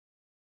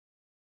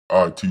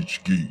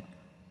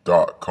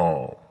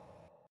ITeachGeek.com.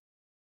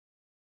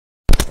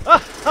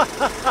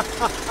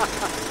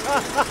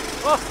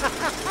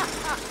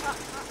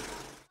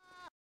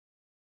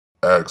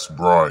 Ask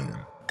Brian.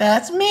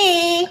 That's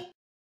me.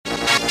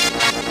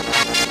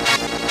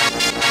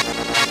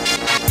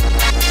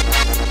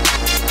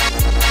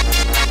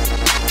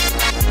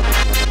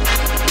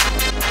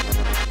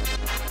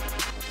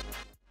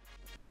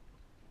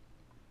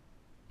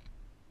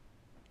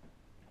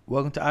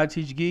 Welcome to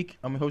ITeachGeek.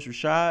 I'm your host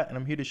Rashad, and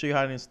I'm here to show you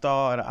how to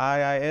install an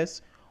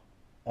IIS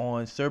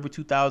on server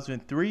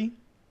 2003.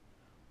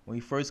 When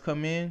you first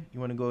come in, you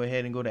want to go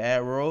ahead and go to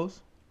Add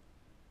Roles.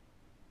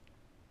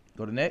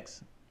 Go to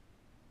Next.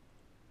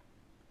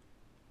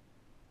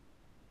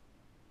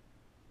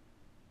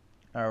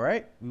 All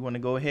right, we want to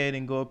go ahead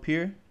and go up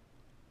here.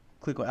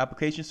 Click on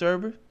Application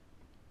Server.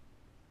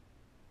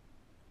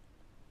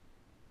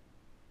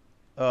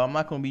 I'm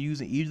not going to be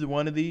using either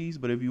one of these,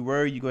 but if you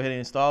were, you go ahead and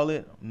install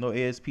it. No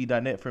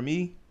ASP.NET for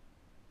me.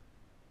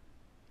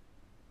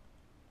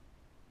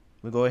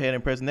 We'll go ahead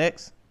and press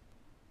Next.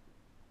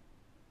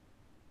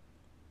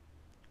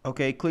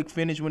 Okay, click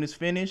Finish when it's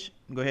finished.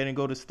 Go ahead and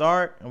go to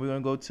Start, and we're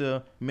going to go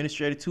to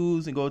Administrative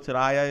Tools and go to the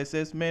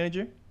IIS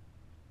Manager.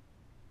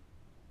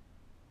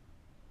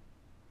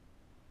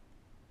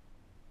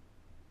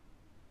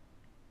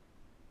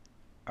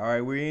 All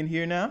right, we're in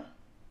here now.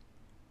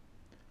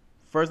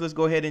 First, let's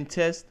go ahead and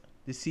test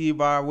to see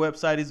if our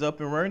website is up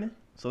and running.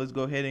 So let's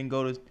go ahead and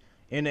go to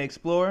Internet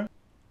Explorer.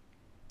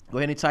 Go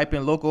ahead and type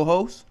in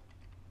localhost.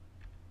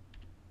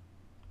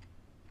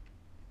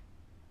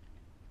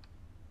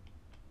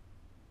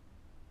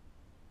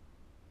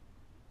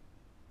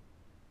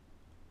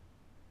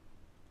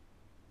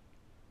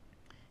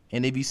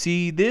 And if you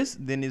see this,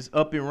 then it's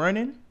up and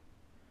running.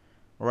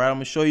 All right, I'm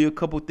gonna show you a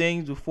couple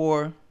things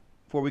before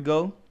we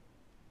go.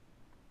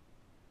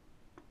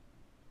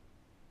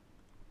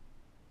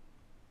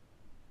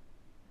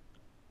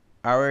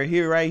 All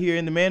right, right here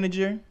in the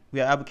manager, we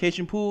have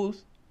application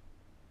pools.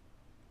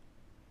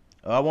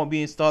 I won't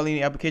be installing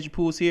any application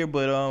pools here,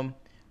 but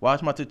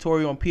watch my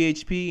tutorial on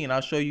PHP, and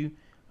I'll show you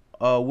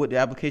what the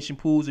application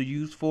pools are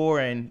used for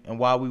and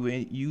why we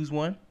would use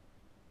one.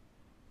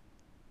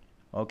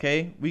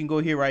 Okay, we can go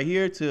here right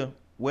here to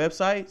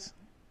websites.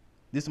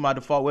 This is my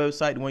default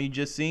website, the one you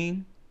just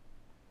seen.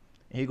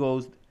 And here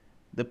goes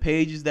the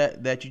pages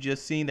that you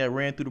just seen that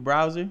ran through the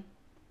browser.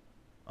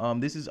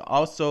 This is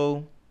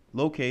also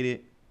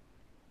located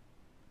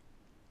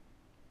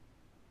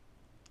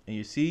in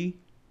your C.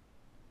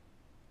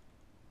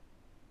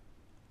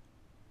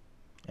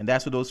 And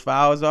that's what those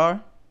files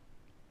are.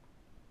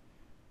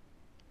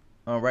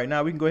 Right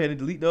now, we can go ahead and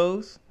delete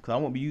those because I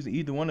won't be using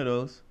either one of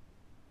those.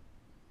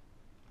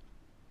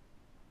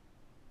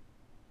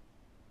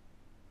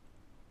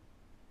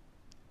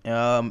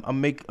 I'll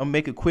make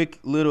a quick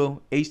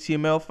little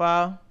HTML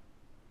file.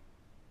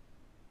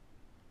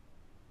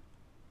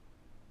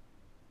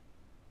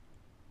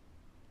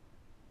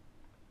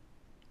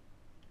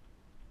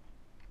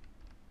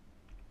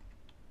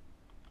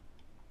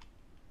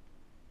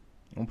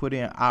 I'm gonna put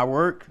in I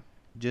work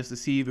just to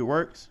see if it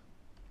works.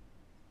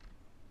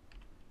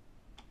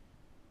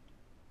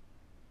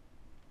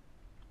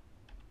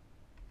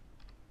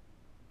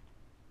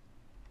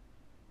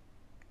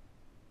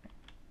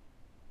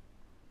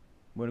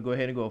 We're gonna go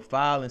ahead and go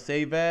File and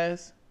Save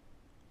As.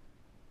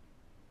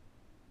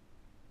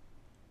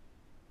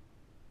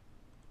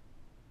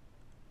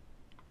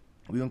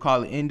 We're gonna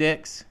call it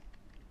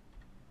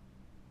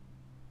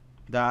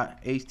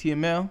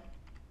index.html.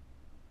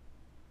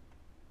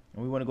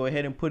 And we want to go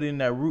ahead and put it in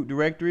that root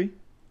directory.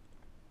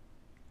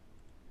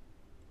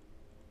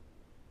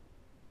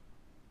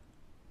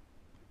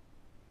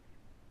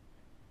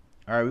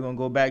 All right, we're gonna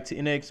go back to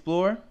Internet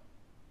Explorer.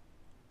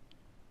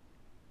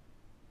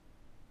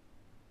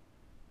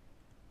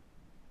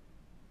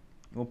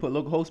 We'll put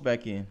localhost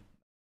back in.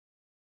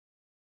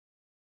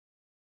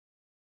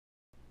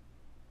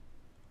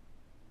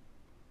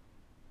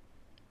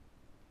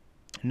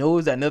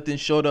 Notice that nothing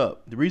showed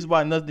up. The reason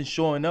why nothing's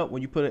showing up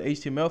when you put an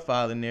HTML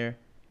file in there,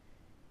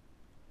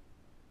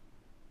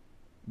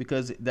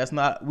 because that's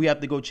not, we have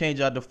to go change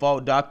our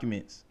default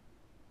documents.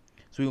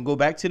 So we can go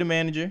back to the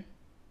manager.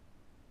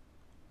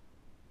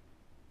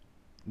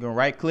 We're gonna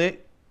right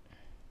click,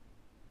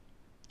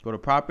 go to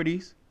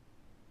properties.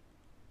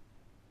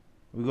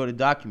 We go to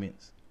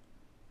documents.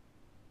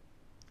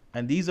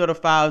 And these are the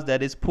files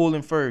that it's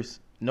pulling first.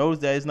 Notice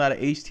that it's not an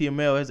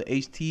HTML, it's an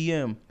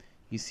HTM.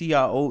 You see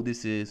how old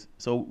this is.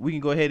 So we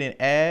can go ahead and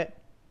add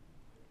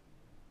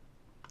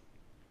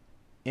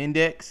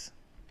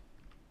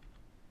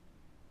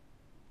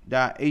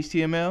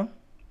index.html.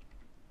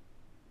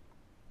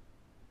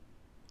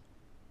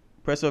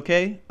 Press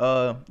OK.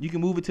 You can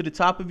move it to the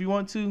top if you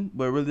want to,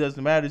 but it really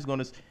doesn't matter. It's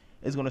gonna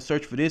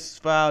search for this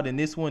file, then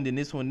this one, then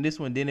this one, this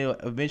one, then it'll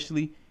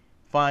eventually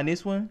find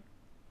this one.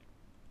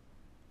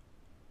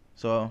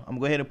 So I'm gonna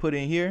go ahead and put it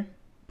in here.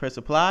 Press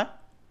Apply.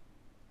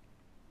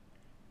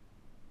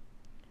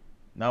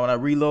 Now when I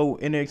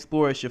reload Internet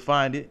Explorer, it should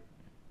find it.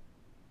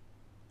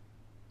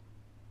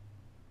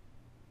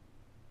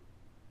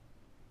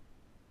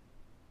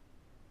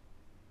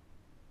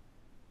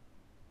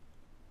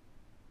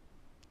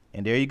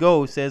 And there you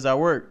go. It says I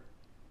work.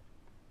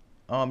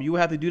 You will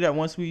have to do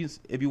that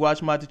if you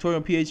watch my tutorial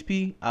on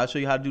PHP, I'll show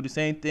you how to do the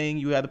same thing.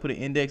 You have to put an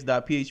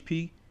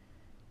index.php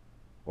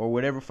or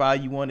whatever file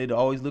you wanted to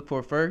always look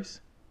for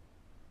first.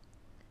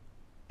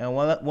 And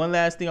one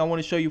last thing I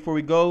want to show you before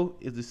we go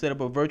is to set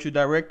up a virtual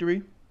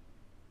directory.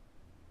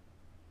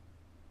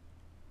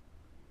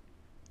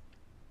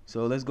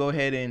 So let's go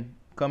ahead and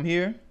come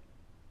here.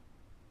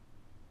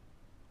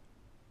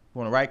 You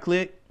want to right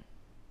click,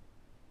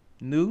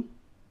 new,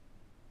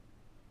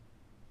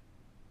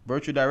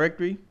 virtual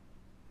directory.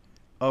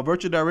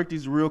 Virtual directory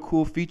is a real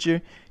cool feature.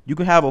 You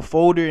can have a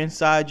folder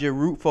inside your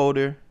root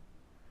folder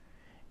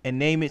and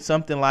name it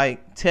something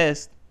like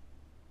test,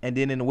 and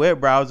then in the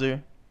web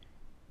browser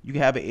you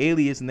can have an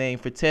alias name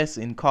for test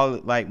and call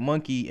it like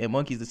monkey, and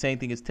monkey is the same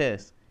thing as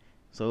test.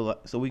 So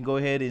we can go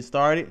ahead and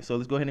start it. So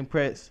let's go ahead and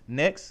press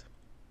next.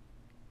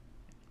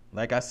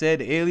 Like I said,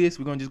 the alias,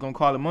 we're just gonna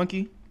call it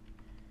monkey.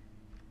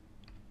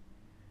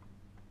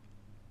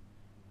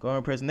 Go ahead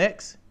and press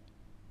next.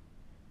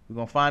 We're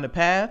gonna find the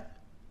path.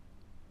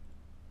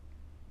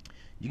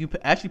 You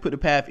can actually put the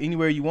path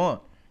anywhere you want,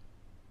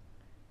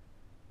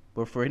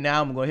 but for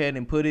now I'm gonna go ahead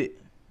and put it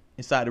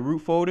inside the root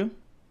folder.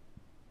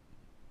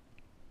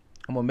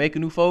 I'm gonna make a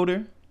new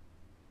folder.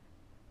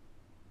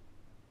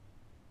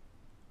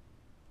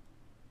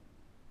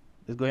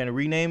 Let's go ahead and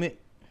rename it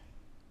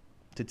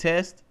to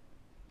test.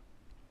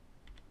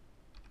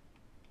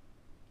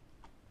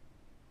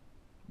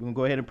 We're gonna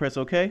go ahead and press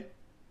OK.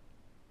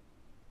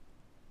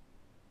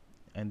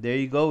 And there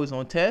you go, it's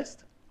on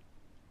test.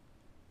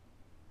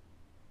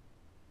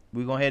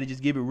 We're going to go ahead and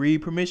just give it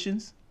read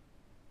permissions.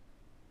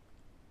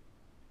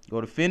 Go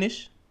to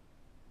finish.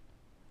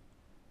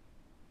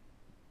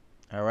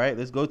 All right,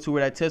 let's go to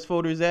where that test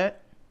folder is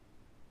at.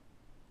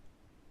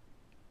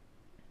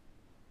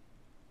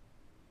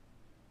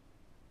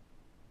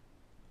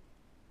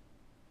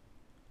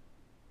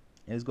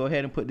 And let's go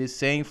ahead and put this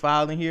same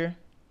file in here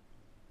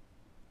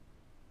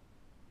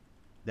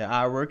that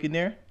I work in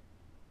there.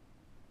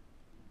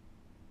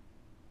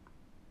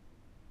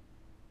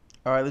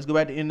 All right, let's go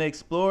back to Internet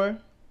Explorer.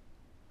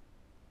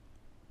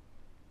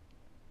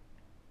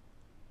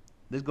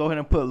 Let's go ahead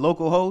and put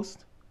localhost.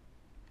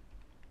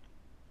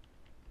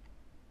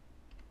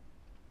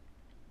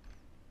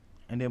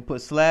 And then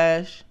put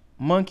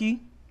 /monkey.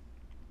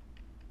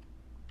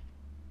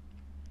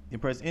 Then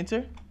press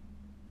enter.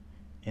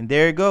 And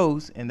there it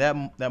goes. And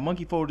that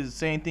monkey folder is the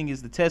same thing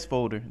as the test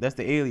folder. That's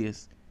the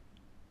alias.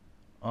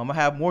 I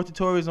have more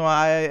tutorials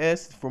on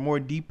IIS for more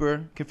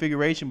deeper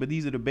configuration, but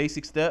these are the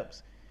basic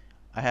steps.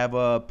 I have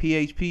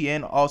PHP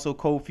and also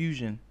Code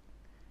Fusion.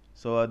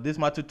 So this is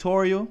my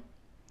tutorial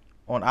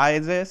on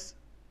IIS.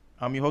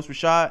 I'm your host,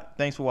 Rashad.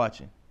 Thanks for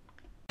watching.